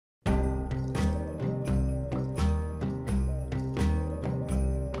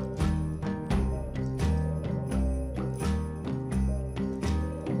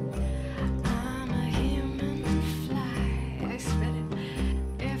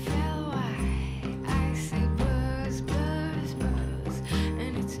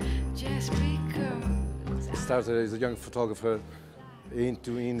started as a young photographer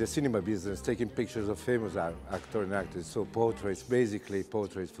in the cinema business, taking pictures of famous actors and actors, so portraits, basically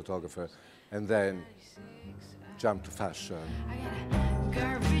portrait photographer, and then jumped to fashion. I got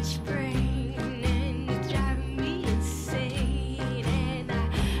a garbage brain and it's driving me insane, and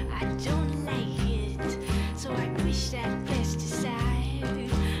I don't like it, so I wish that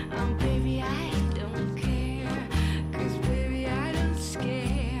pesticide. Baby, I don't care, 'cause baby, I don't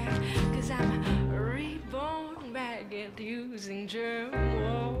scare, 'cause I'm reborn back at using germ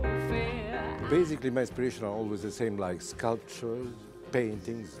warfare. Basically, my inspiration are always the same, like sculptures,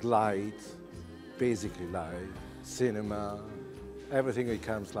 paintings, light, basically light, cinema, everything that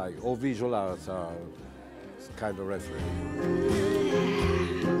comes like, all visual arts are kind of reference.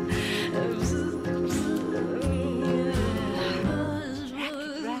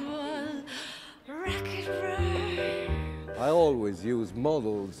 I always use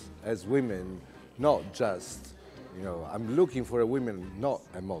models as women, not just, you know, I'm looking for a woman, not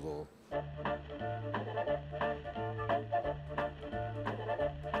a model.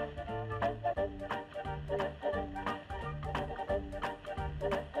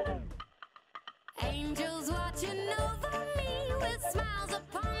 Angels watching over me with smiles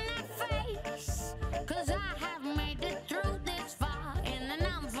upon their face, 'cause I have made it through this far in an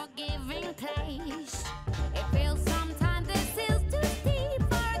unforgiving place. It feels sometimes this is too steep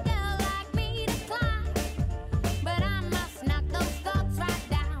for a girl like me to climb, but I must knock those thoughts right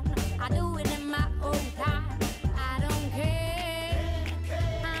down. I do it in my own time. I don't care,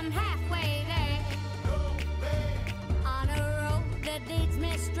 I'm halfway there, on a road that leads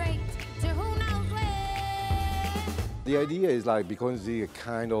me straight to who knows where. The idea is like, because the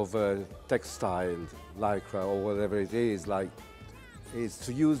kind of textile, Lycra or whatever it is, like, is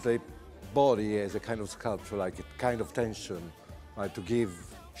to use the body as a kind of sculpture, like a kind of tension, like to give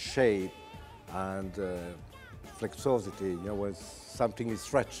shape and flexosity, you know, when something is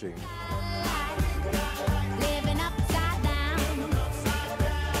stretching. Living upside down,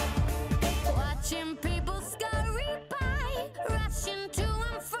 watching people scurry by, rushing to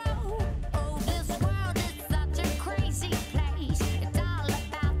and fro. Oh, this world is such a crazy place. It's all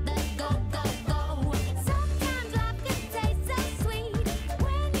about the go, go, go. Sometimes life can taste so sweet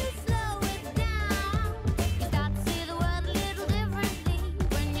when you slow it down. You start to see the world a little differently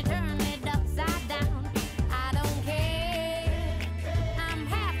when you turn it upside down. I don't care, I'm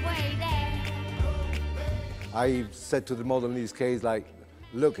halfway there. I said to the model in this case, like,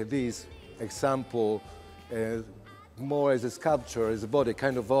 look at this example, more as a sculpture, as a body,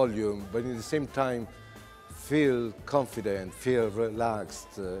 kind of volume, but at the same time, feel confident, feel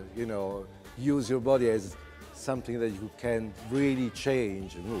relaxed, you know, use your body as something that you can really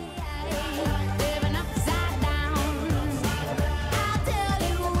change and move. Living upside down. I'll tell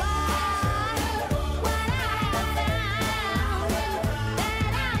you what I have found,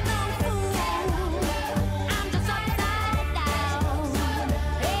 that I'm no fool. I'm just upside down.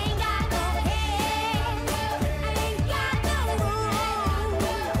 Ain't got no head, ain't got no rules.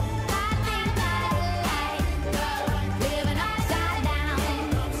 I think I like living upside down.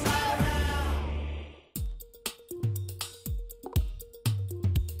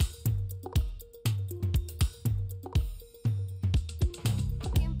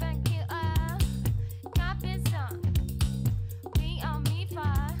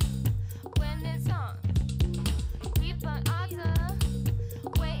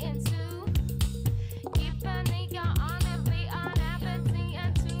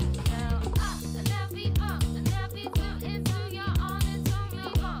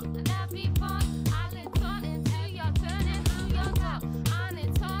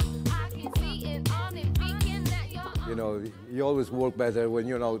 You know, you always work better when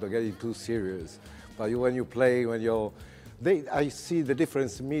you're not getting too serious. But when you play, when you're... I see the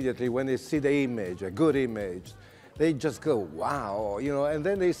difference immediately when they see the image, a good image. They just go, wow, you know, and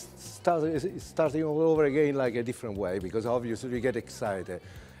then they starting all over again like a different way, because obviously you get excited,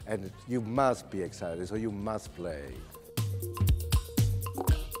 and you must be excited, so you must play.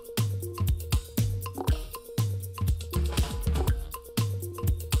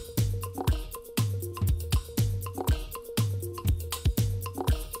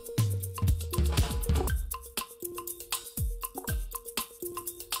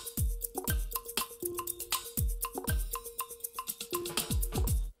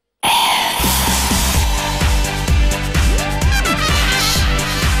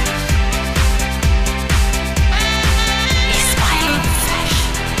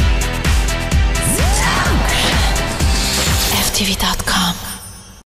 FTV.com